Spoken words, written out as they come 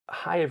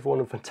Hi everyone,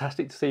 and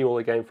fantastic to see you all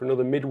again for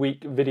another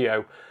midweek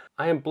video.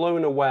 I am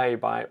blown away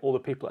by all the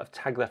people that have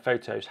tagged their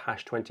photos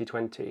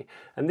 #2020,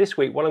 and this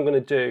week what I'm going to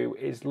do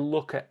is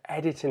look at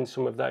editing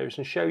some of those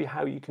and show you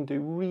how you can do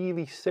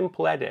really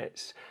simple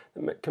edits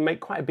that can make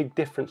quite a big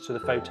difference to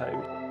the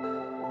photos.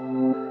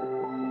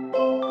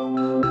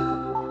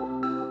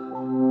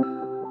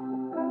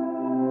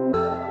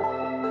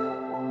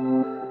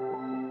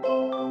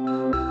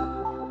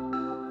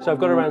 So I've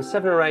got around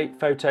 7 or 8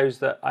 photos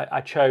that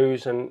I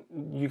chose, and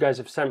you guys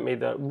have sent me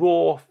the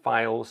raw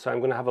files, so I'm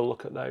going to have a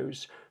look at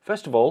those.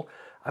 First of all,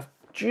 I've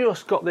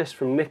just got this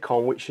from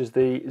Nikon, which is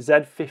the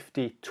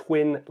Z50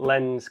 twin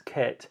lens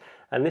kit,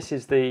 and this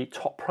is the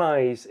top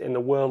prize in the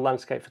World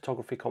Landscape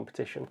Photography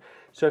competition.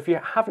 So if you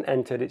haven't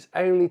entered, it's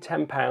only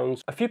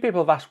 £10. A few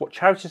people have asked what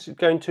charities it's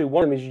going to.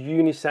 One of them is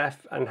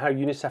UNICEF, and how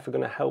UNICEF are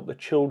going to help the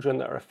children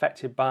that are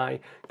affected by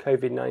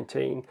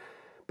COVID-19.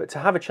 But to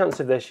have a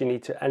chance of this, you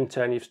need to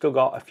enter, and you've still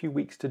got a few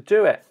weeks to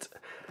do it.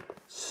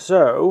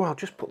 So I'll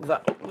just put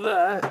that up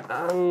there,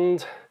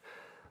 and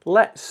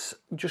let's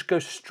just go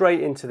straight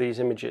into these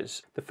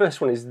images. The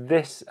first one is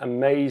this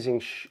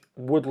amazing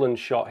woodland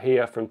shot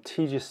here from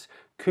Tejas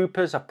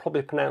Coopers. I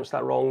probably pronounced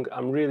that wrong,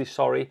 I'm really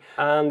sorry.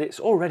 And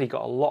it's already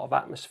got a lot of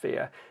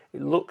atmosphere.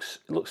 It looks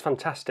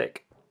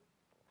fantastic.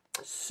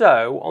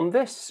 So on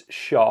this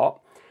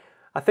shot,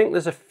 I think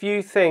there's a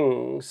few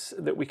things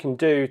that we can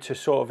do to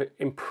sort of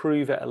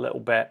improve it a little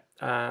bit.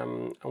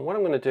 And what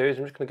I'm going to do is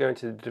I'm just going to go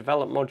into the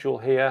develop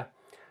module here,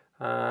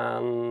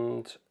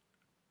 and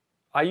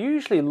I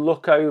usually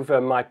look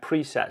over my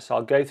presets.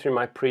 I'll go through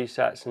my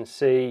presets and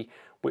see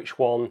which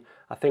one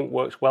I think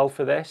works well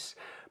for this.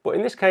 But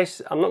in this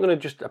case, I'm not going to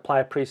just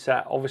apply a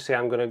preset. Obviously,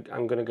 I'm going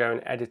to go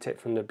and edit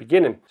it from the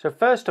beginning. So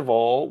first of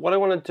all, what I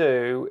want to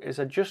do is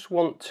I just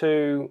want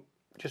to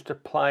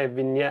apply a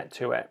vignette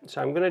to it. So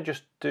I'm going to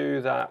just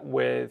do that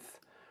with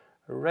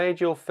a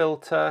radial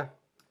filter,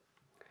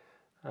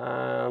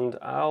 and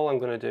all I'm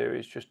going to do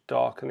is just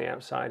darken the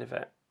outside of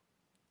it.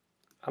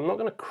 I'm not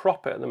going to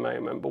crop it at the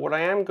moment, but what I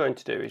am going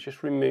to do is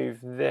just remove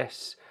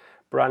this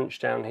branch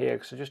down here,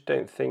 because I just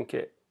don't think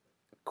it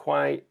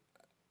quite,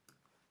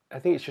 I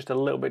think it's just a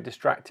little bit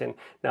distracting.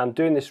 Now I'm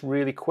doing this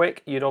really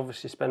quick. You'd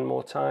obviously spend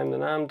more time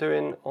than I'm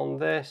doing on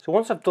this. So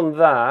once I've done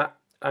that,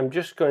 I'm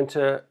just going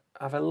to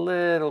have a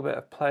little bit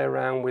of play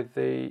around with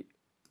the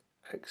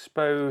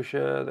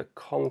exposure, the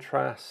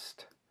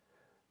contrast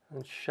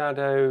and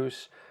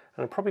shadows,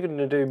 and I'm probably going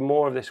to do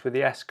more of this with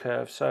the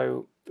S-curve.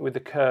 So with the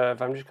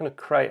curve, I'm just going to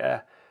create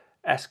a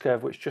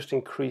S-curve which just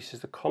increases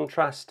the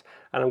contrast,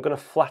 and I'm going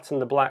to flatten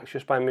the blacks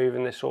just by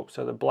moving this up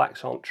so the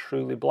blacks aren't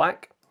truly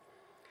black.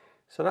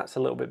 So that's a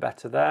little bit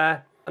better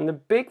there. And the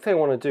big thing I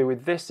want to do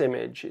with this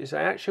image is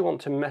I actually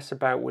want to mess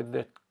about with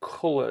the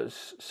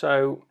colours.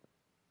 So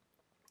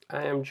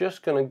I am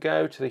just going to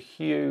go to the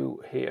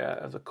hue here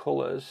of the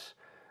colours,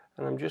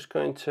 and I'm just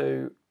going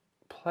to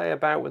play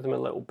about with them a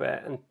little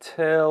bit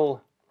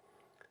until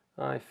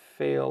I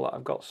feel that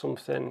I've got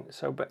something.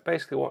 So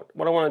basically what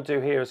I want to do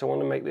here is I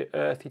want to make the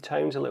earthy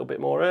tones a little bit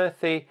more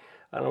earthy,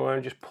 and I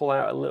want to just pull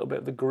out a little bit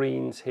of the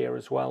greens here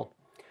as well.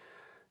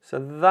 So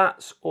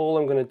that's all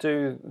I'm going to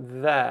do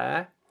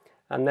there,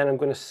 and then I'm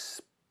going to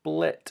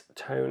split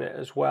tone it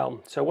as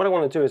well. So what I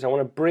want to do is I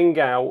want to bring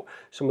out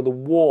some of the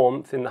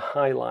warmth in the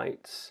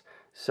highlights.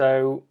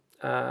 So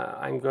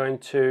I'm going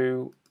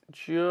to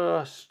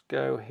just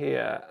go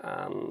here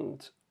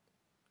and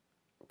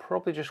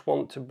probably just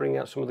want to bring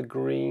out some of the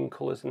green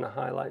colours in the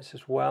highlights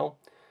as well.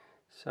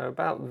 So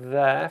about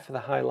there for the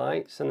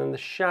highlights, and then the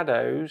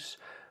shadows,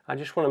 I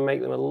just want to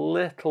make them a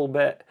little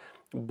bit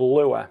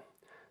bluer.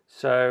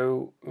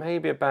 So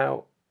maybe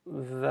about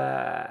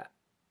there.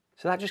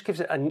 So that just gives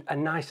it a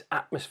nice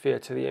atmosphere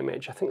to the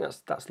image. I think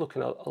that's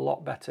looking a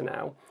lot better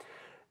now.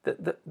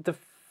 The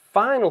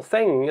final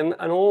thing, and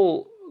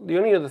the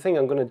only other thing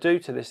I'm going to do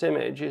to this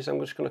image is I'm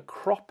just going to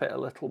crop it a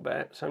little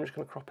bit. So I'm just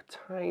going to crop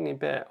a tiny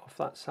bit off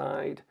that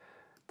side,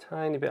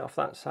 tiny bit off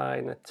that side,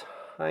 and a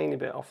tiny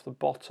bit off the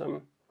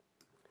bottom.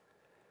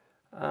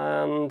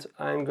 And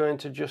I'm going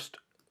to just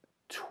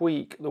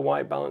tweak the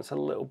white balance a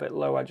little bit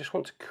lower. I just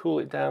want to cool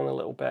it down a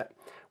little bit.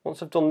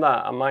 Once I've done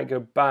that, I might go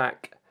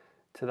back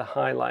to the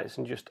highlights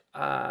and just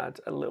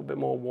add a little bit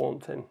more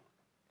warmth in.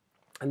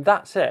 And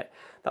that's it.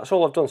 That's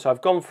all I've done. So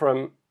I've gone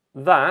from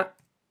that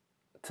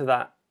to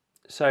that.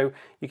 So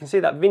you can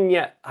see that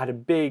vignette had a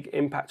big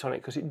impact on it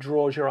because it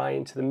draws your eye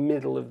into the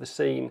middle of the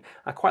scene.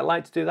 I quite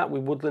like to do that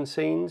with woodland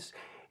scenes.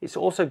 It's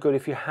also good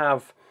if you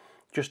have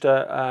just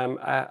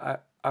a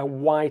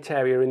white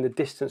area in the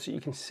distance that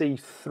you can see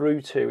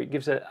through to.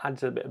 It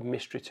adds a bit of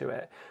mystery to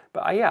it.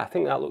 But yeah, I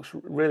think that looks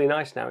really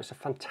nice now. It's a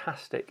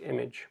fantastic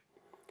image.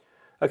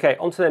 Okay,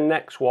 on to the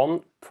next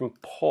one from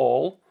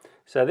Paul.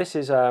 So this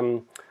is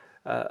a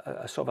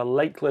sort of a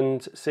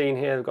lakeland scene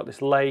here. We've got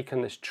this lake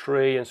and this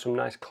tree and some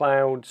nice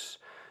clouds.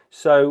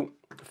 So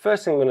the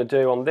first thing I'm going to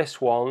do on this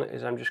one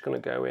is I'm just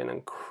going to go in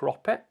and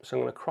crop it. So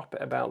I'm going to crop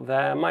it about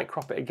there. I might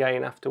crop it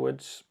again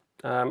afterwards.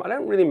 I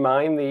don't really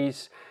mind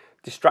these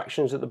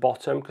distractions at the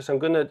bottom because I'm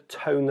going to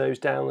tone those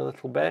down a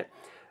little bit.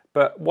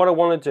 But what I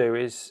want to do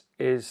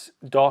is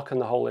darken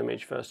the whole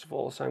image first of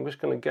all. So I'm just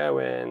going to go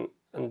in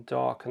and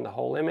darken the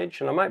whole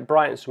image, and I might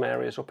brighten some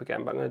areas up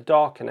again, but I'm going to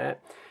darken it.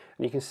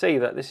 And you can see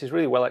that this is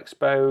really well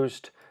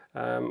exposed.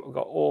 We've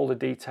got all the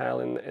detail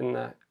in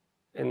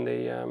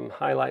the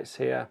highlights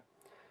here.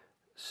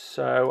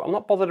 So I'm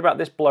not bothered about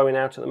this blowing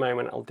out at the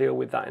moment. I'll deal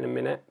with that in a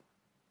minute.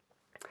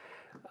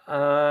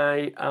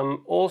 I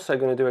am also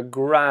going to do a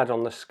grad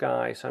on the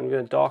sky. So I'm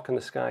going to darken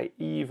the sky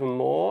even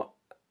more.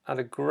 Add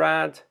a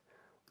grad,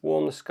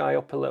 warm the sky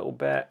up a little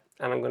bit,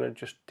 and I'm going to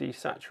just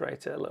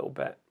desaturate it a little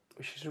bit,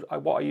 which is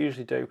what I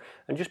usually do.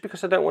 And just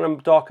because I don't want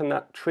to darken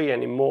that tree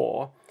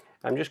anymore,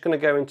 I'm just going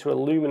to go into a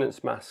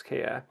luminance mask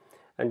here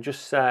and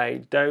just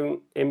say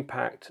don't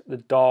impact the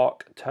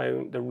dark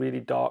tone, the really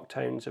dark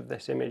tones of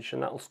this image,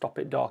 and that'll stop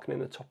it darkening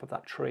the top of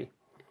that tree.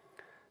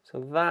 So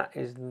that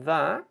is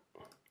that.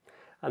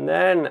 And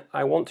then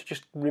I want to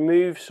just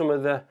remove some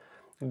of the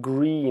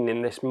green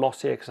in this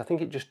moss here because I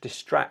think it just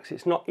distracts.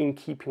 It's not in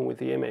keeping with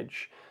the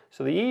image.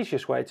 So the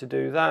easiest way to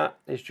do that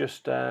is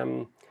just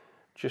go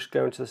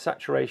into the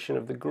saturation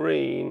of the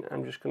green.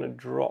 I'm just going to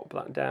drop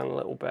that down a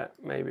little bit,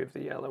 maybe of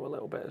the yellow a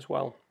little bit as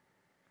well.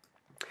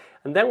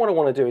 And then what I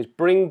want to do is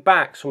bring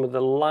back some of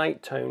the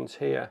light tones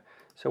here.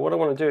 So what I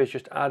want to do is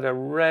just add a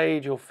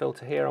radial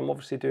filter here. I'm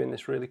obviously doing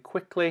this really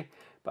quickly,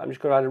 but I'm just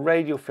going to add a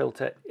radial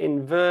filter,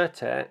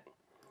 invert it,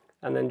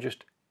 and then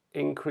just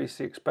increase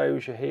the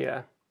exposure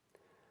here.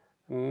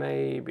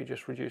 Maybe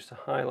just reduce the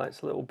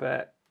highlights a little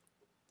bit.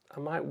 I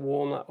might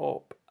warm that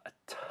up a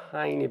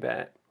tiny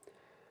bit,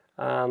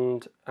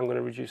 and I'm going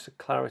to reduce the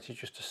clarity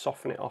just to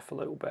soften it off a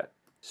little bit.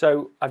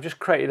 So I've just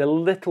created a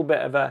little bit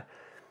of a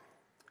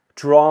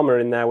drama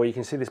in there where you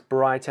can see this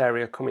bright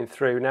area coming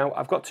through. Now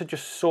I've got to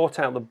just sort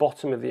out the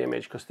bottom of the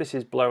image because this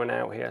is blowing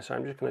out here. So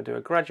I'm just going to do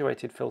a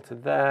graduated filter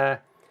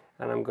there,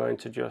 and I'm going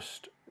to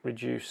just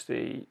reduce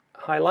the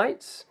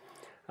highlights.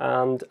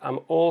 And I'm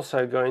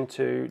also going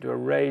to do a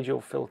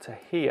radial filter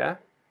here.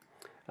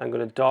 I'm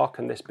going to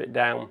darken this bit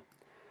down.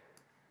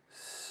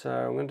 So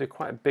I'm going to do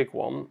quite a big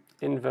one,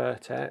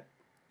 invert it,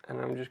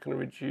 and I'm just going to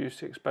reduce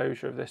the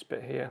exposure of this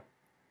bit here.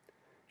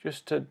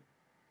 Just to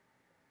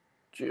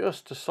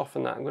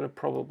soften that, I'm going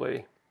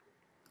to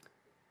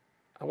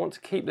I want to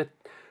keep the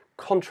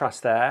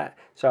contrast there.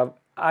 So I've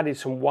added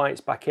some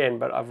whites back in,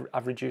 but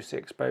I've reduced the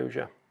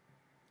exposure.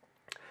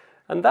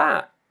 And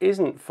that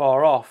isn't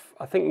far off.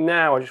 I think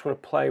now I just want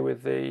to play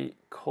with the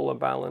color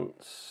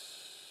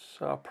balance.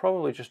 So I'll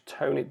probably just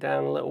tone it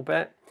down a little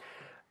bit.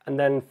 And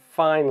then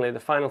finally, the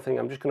final thing,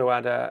 I'm just going to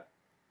add a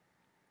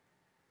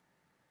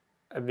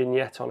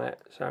vignette on it.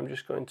 So I'm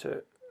just going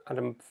to add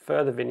a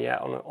further vignette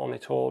on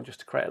it all just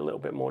to create a little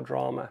bit more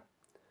drama.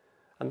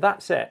 And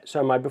that's it.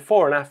 So my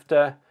before and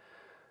after,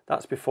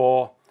 that's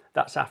before,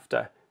 that's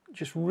after.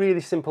 Just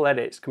really simple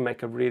edits can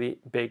make a really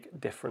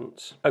big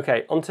difference.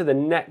 Okay, on to the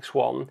next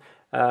one,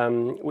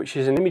 which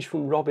is an image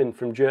from Robin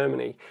from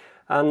Germany.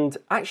 And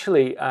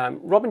actually,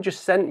 Robin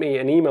just sent me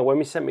an email. When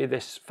he sent me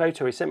this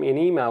photo, he sent me an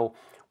email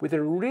with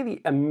a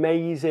really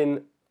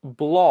amazing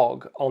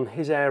blog on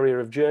his area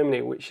of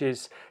Germany, which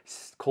is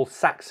called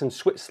Saxon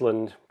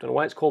Switzerland. Don't know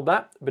why it's called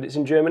that, but it's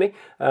in Germany.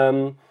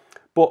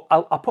 But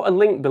I'll put a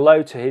link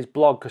below to his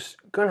blog because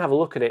go and have a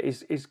look at it.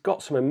 He's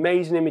got some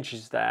amazing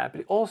images there,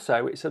 but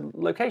it's a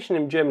location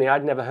in Germany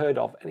I'd never heard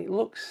of, and it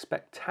looks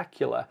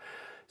spectacular.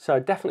 So I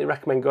definitely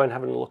recommend going and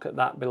having a look at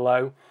that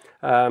below.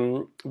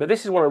 But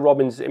this is one of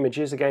Robin's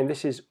images. Again,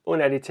 this is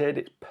unedited.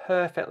 It's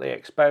perfectly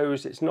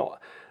exposed. It's not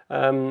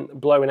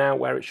blowing out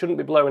where it shouldn't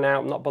be blowing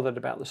out. I'm not bothered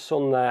about the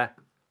sun there.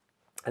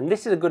 And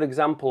this is a good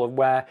example of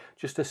where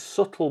just a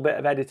subtle bit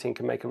of editing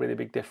can make a really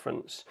big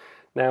difference.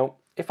 Now,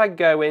 if I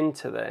go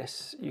into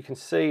this, you can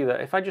see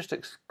that if I just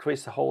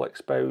increase the whole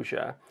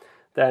exposure,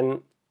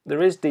 then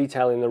there is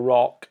detail in the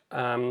rock,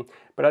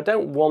 but I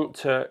don't want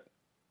to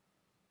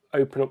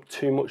open up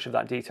too much of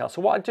that detail.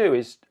 So what I do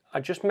is I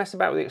just mess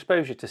about with the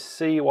exposure to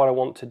see what I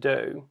want to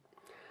do,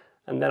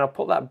 and then I'll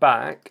put that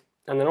back,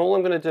 and then all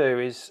I'm going to do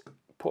is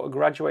put a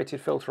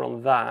graduated filter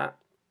on that.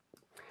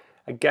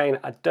 Again,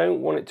 I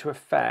don't want it to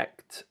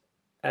affect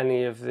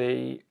any of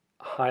the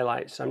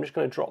highlights, so I'm just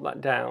going to drop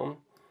that down,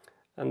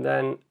 and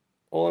then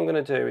all I'm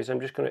going to do is I'm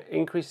just going to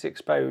increase the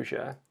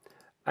exposure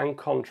and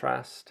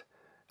contrast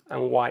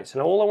and whites,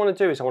 and all I want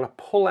to do is I want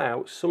to pull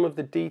out some of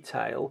the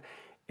detail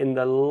in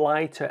the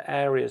lighter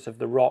areas of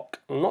the rock.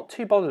 I'm not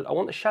too bothered. I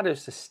want the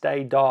shadows to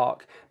stay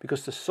dark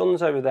because the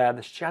sun's over there.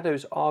 The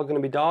shadows are going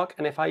to be dark,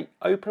 and if I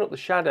open up the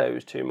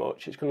shadows too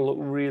much, it's going to look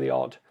really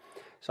odd.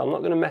 So I'm not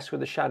going to mess with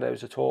the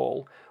shadows at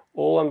all.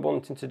 All I'm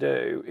wanting to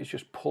do is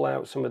just pull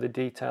out some of the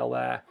detail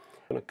there.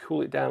 I'm going to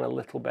cool it down a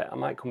little bit. I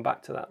might come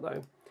back to that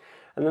though.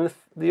 And then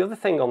the other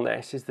thing on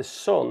this is the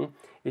sun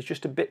is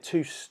just a bit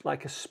too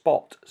like a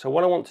spot. So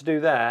what I want to do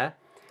there,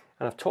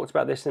 and I've talked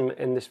about this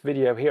in this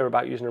video here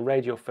about using a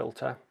radial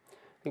filter.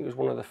 I think it was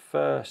one of the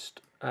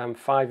first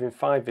 5 in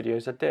 5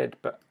 videos I did,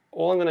 but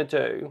all I'm going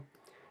to do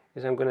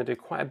is I'm going to do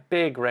quite a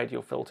big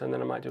radial filter, and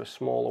then I might do a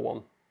smaller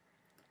one.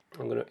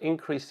 I'm going to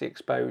increase the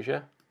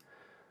exposure,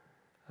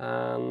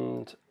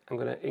 and I'm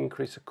going to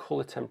increase the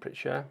color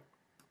temperature,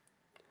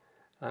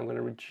 I'm going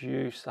to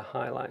reduce the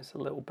highlights a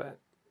little bit.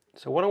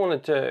 So what I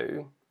want to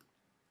do,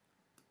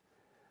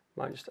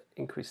 might just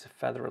increase the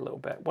feather a little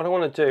bit. What I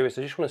want to do is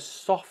I just want to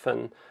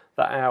soften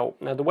that out.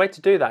 Now the way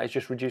to do that is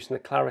just reducing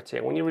the clarity.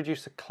 And when you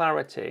reduce the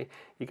clarity,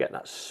 you get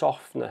that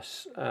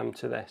softness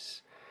to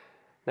this.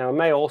 Now I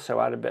may also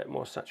add a bit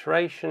more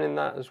saturation in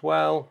that as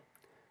well,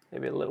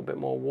 maybe a little bit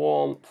more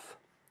warmth.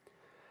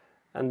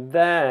 And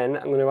then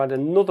I'm going to add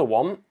another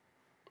one,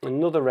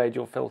 another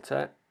radial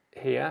filter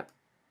here,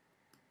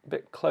 a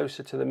bit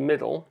closer to the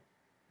middle.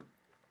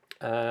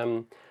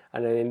 And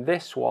then in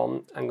this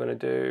one, I'm going to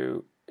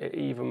do it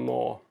even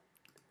more.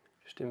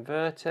 Just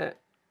invert it.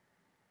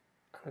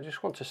 I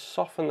just want to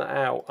soften that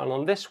out. And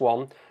on this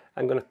one,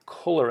 I'm going to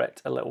colour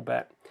it a little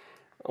bit.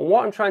 And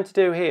what I'm trying to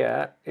do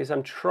here is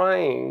I'm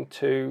trying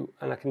to,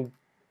 and I can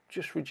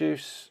just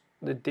reduce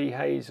the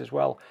dehaze as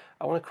well.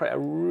 I want to create a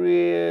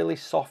really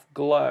soft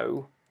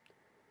glow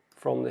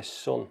from this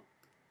sun.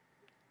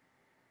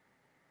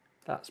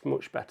 That's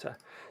much better.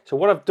 So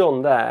what I've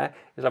done there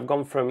is I've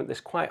gone from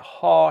this quite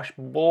harsh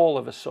ball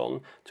of a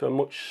sun to a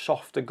much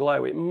softer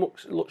glow. It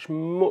looks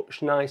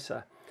much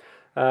nicer.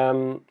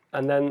 And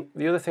then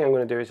the other thing I'm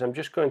going to do is I'm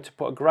just going to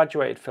put a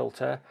graduated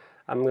filter.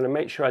 I'm going to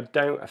make sure I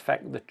don't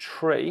affect the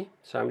tree.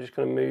 So I'm just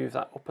going to move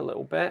that up a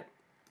little bit.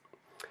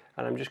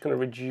 And I'm just going to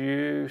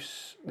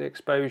reduce the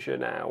exposure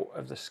now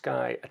of the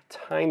sky a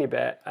tiny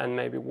bit and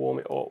maybe warm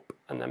it up,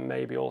 and then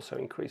maybe also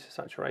increase the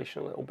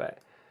saturation a little bit.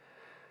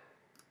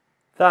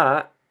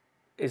 That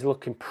is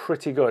looking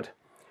pretty good.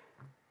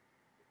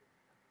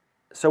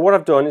 So what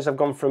I've done is I've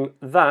gone from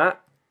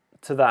that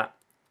to that.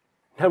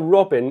 Now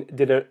Robin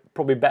did a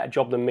probably better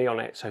job than me on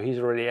it, so he's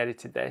already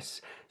edited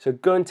this. So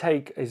go and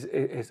take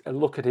a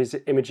look at his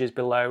images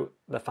below,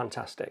 they're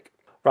fantastic.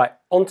 Right,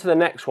 on to the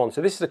next one.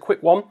 So this is a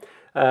quick one.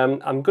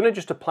 I'm going to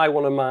just apply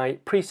one of my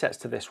presets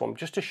to this one,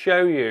 just to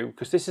show you,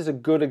 because this is a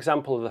good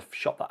example of the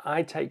shot that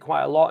I take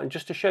quite a lot, and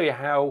just to show you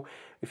how,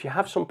 if you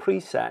have some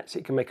presets,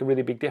 it can make a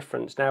really big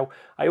difference. Now,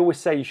 I always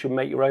say you should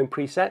make your own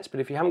presets, but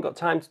if you haven't got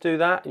time to do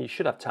that, and you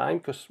should have time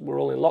because we're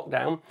all in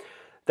lockdown,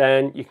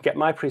 then you can get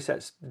my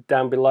presets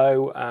down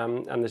below,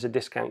 and there's a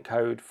discount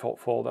code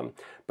for them.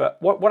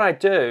 But what I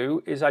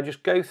do is I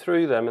just go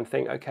through them and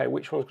think, okay,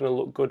 which one's going to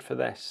look good for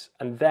this?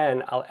 And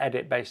then I'll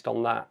edit based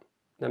on that.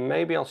 Then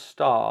maybe I'll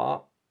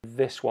start with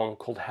this one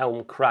called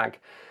Helm Crag.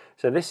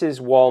 So this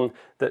is one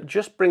that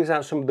just brings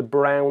out some of the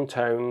brown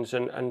tones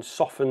and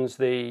softens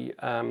the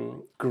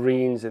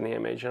greens in the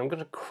image. And I'm going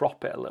to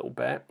crop it a little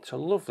bit. It's a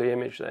lovely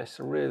image, this.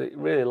 I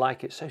really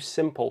like it. So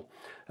simple,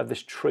 of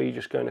this tree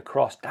just going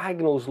across.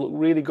 Diagonals look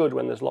really good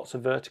when there's lots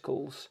of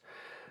verticals.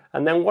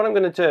 And then what I'm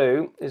going to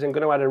do is I'm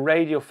going to add a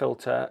radial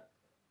filter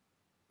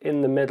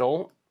in the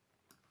middle.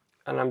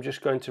 And I'm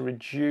just going to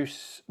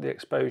reduce the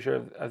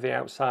exposure of the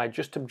outside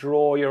just to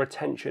draw your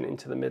attention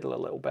into the middle a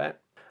little bit.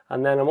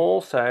 And then I'm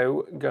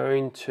also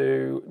going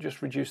to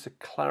just reduce the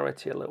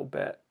clarity a little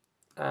bit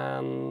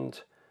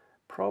and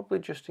probably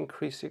just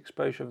increase the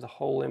exposure of the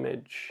whole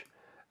image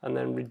and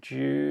then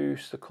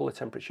reduce the color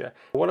temperature.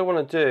 What I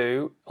want to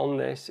do on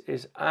this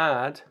is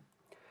add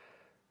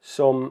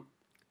some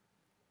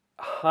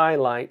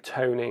highlight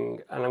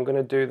toning, and I'm going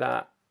to do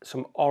that,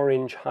 some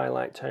orange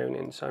highlight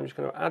toning. So I'm just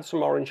going to add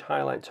some orange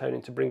highlight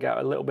toning to bring out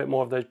a little bit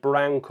more of those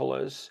brown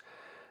colors.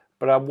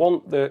 But I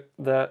want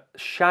the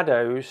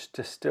shadows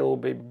to still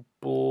be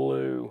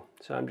blue.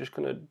 So I'm just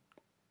going to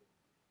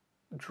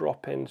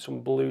drop in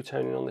some blue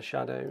toning on the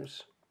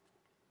shadows.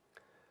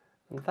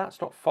 And that's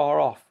not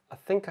far off. I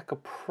think I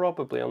could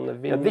probably on the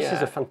vignette. Now this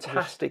is a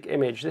fantastic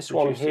image. This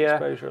one here,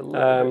 exposure a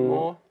little bit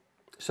more.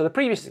 So the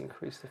previous,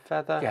 increase the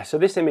feather. Yeah, so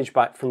this image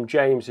back from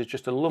James is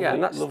just a lovely,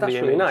 that's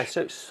really nice.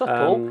 So it's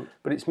subtle,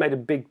 but it's made a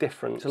big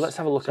difference. So let's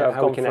have a look at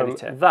how we can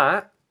edit it.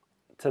 That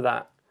to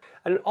that.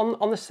 And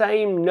on the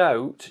same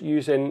note,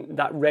 using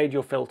that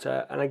radial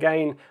filter, and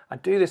again, I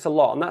do this a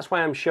lot, and that's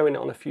why I'm showing it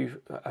on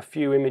a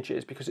few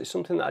images, because it's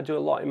something that I do a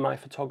lot in my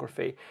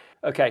photography.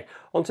 Okay,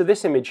 onto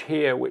this image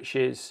here, which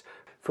is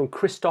from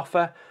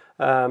Christopher,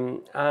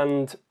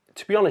 and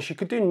to be honest, you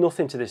could do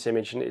nothing to this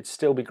image and it'd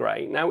still be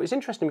great. Now, it's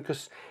interesting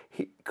because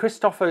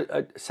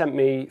Christopher sent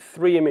me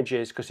 3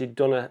 images because he'd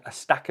done a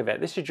stack of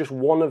it. This is just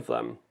one of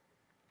them.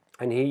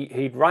 And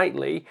he'd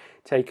rightly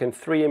taken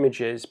 3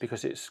 images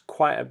because it's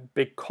quite a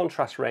big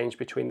contrast range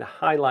between the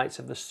highlights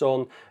of the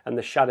sun and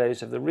the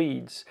shadows of the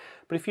reeds.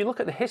 But if you look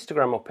at the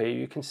histogram up here,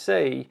 you can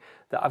see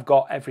that I've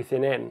got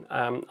everything in.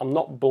 I'm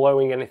not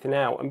blowing anything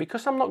out. And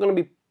because I'm not going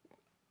to be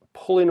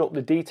pulling up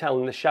the detail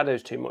in the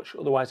shadows too much,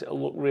 otherwise it'll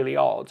look really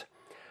odd,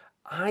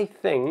 I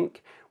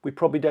think we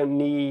probably don't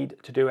need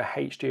to do a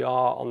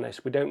HDR on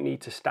this. We don't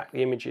need to stack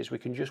the images. We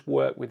can just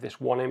work with this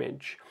one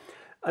image.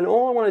 And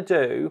all I want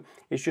to do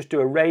is just do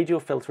a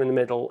radial filter in the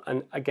middle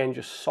and again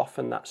just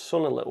soften that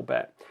sun a little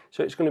bit.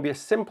 So it's going to be a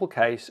simple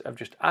case of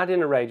just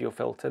adding a radial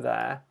filter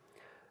there,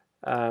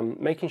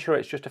 making sure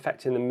it's just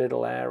affecting the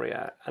middle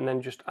area, and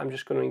then I'm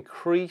just going to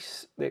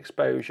increase the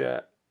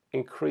exposure,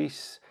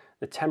 increase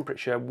the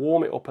temperature,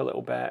 warm it up a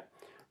little bit,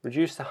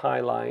 reduce the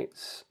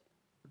highlights,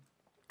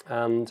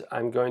 and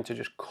I'm going to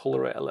just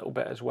colour it a little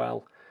bit as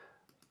well.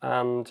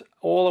 and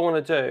all I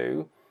want to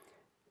do,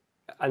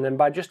 and then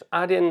by just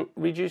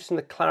reducing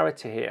the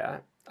clarity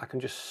here, I can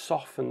just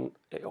soften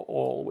it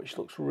all, which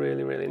looks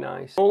really, really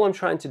nice. All I'm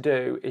trying to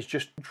do is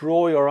just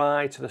draw your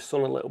eye to the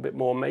sun a little bit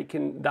more,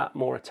 making that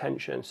more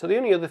attention. So the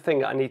only other thing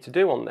that I need to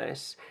do on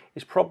this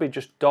is probably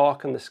just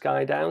darken the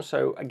sky down.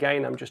 So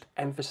again, I'm just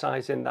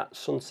emphasizing that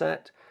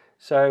sunset.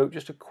 So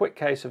just a quick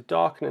case of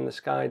darkening the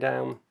sky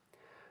down.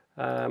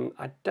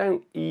 I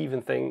don't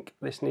even think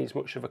this needs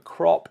much of a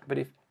crop, but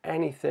if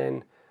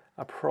anything,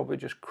 I'll probably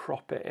just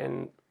crop it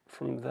in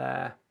from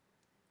there,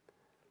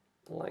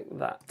 like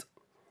that.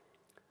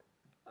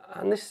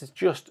 And this is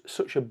just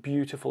such a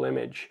beautiful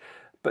image,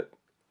 but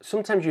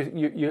sometimes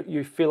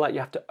you feel like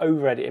you have to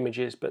over-edit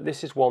images, but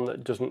this is one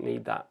that doesn't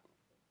need that.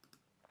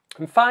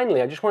 And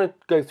finally, I just want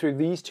to go through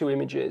these two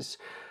images.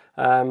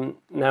 Now,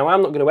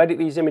 I'm not going to edit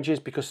these images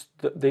because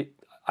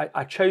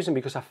I chose them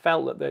because I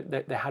felt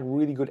that they had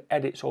really good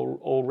edits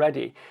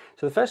already.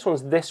 So the first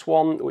one's this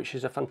one, which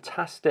is a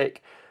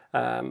fantastic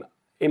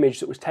image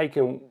that was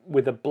taken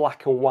with a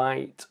black and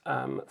white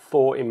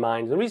thought in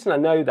mind. And the reason I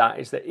know that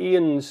is that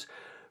Ian's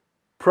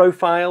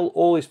profile,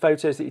 all his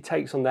photos that he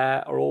takes on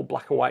there are all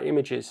black and white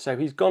images. So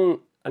he's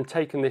gone and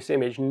taken this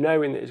image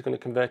knowing that he's going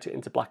to convert it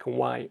into black and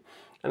white.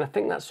 And I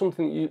think that's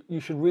something that you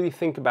should really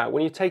think about.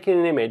 When you're taking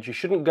an image, you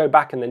shouldn't go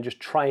back and then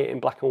just try it in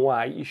black and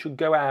white. You should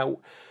go out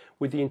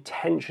with the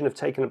intention of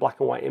taking a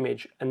black and white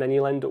image, and then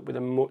you'll end up with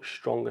a much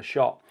stronger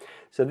shot.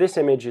 So this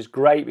image is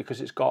great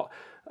because it's got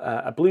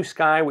a blue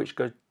sky which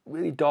goes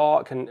really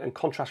dark and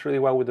contrasts really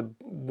well with the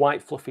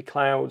white fluffy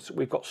clouds.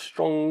 We've got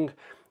strong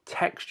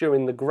texture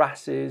in the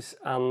grasses,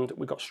 and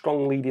we've got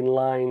strong leading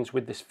lines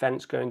with this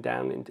fence going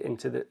down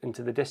into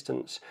the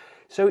distance.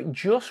 So it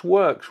just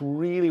works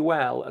really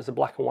well as a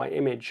black and white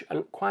image.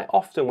 And quite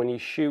often when you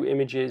shoot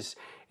images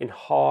in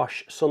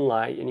harsh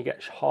sunlight and you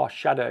get harsh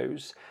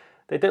shadows,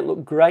 they don't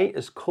look great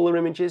as colour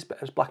images,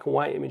 but as black and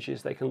white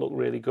images they can look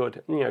really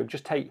good. You know,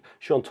 just take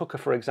Sean Tucker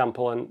for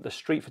example, and the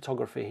street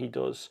photography he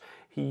does.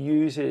 He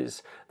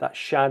uses that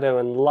shadow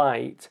and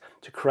light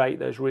to create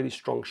those really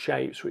strong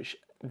shapes, which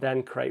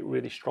then create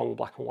really strong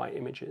black and white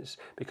images,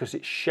 because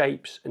it's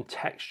shapes and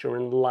texture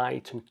and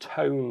light and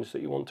tones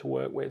that you want to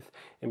work with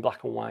in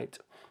black and white.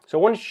 So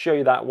I wanted to show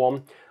you that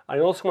one. I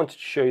also wanted to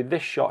show you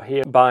this shot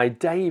here by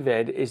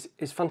David is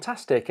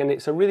fantastic, and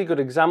it's a really good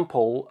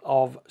example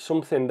of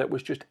something that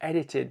was just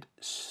edited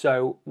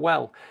so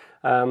well.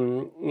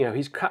 You know,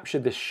 he's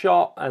captured this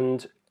shot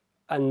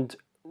and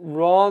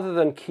rather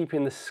than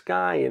keeping the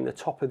sky in the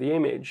top of the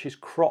image, he's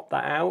cropped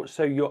that out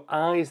so your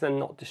eye's then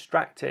not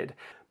distracted.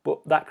 But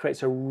that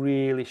creates a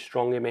really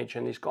strong image,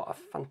 and he's got a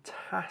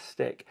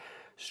fantastic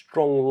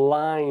strong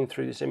line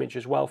through this image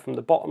as well, from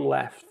the bottom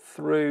left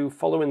through,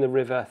 following the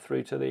river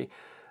through to the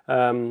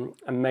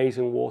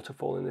amazing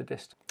waterfall in the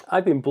distance.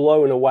 I've been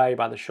blown away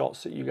by the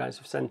shots that you guys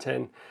have sent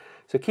in.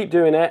 So keep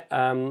doing it,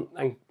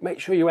 and make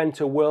sure you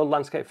enter World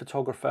Landscape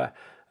Photographer.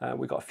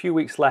 We've got a few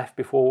weeks left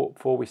before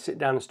we sit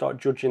down and start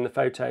judging the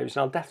photos.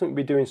 And I'll definitely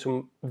be doing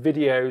some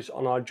videos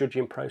on our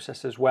judging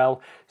process as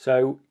well.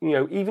 So, you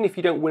know, even if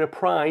you don't win a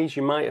prize,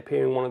 you might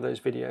appear in one of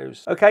those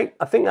videos. Okay,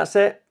 I think that's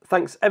it.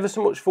 Thanks ever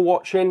so much for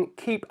watching.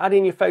 Keep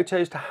adding your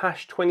photos to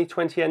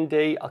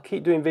 #2020ND. I'll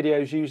keep doing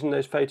videos using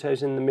those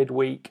photos in the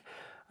midweek.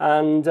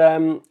 And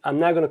I'm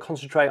now going to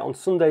concentrate on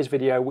Sunday's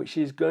video, which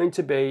is going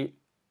to be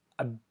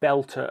a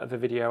belter of a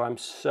video. I'm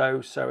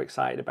so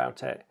excited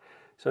about it.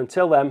 So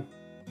until then,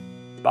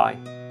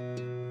 bye.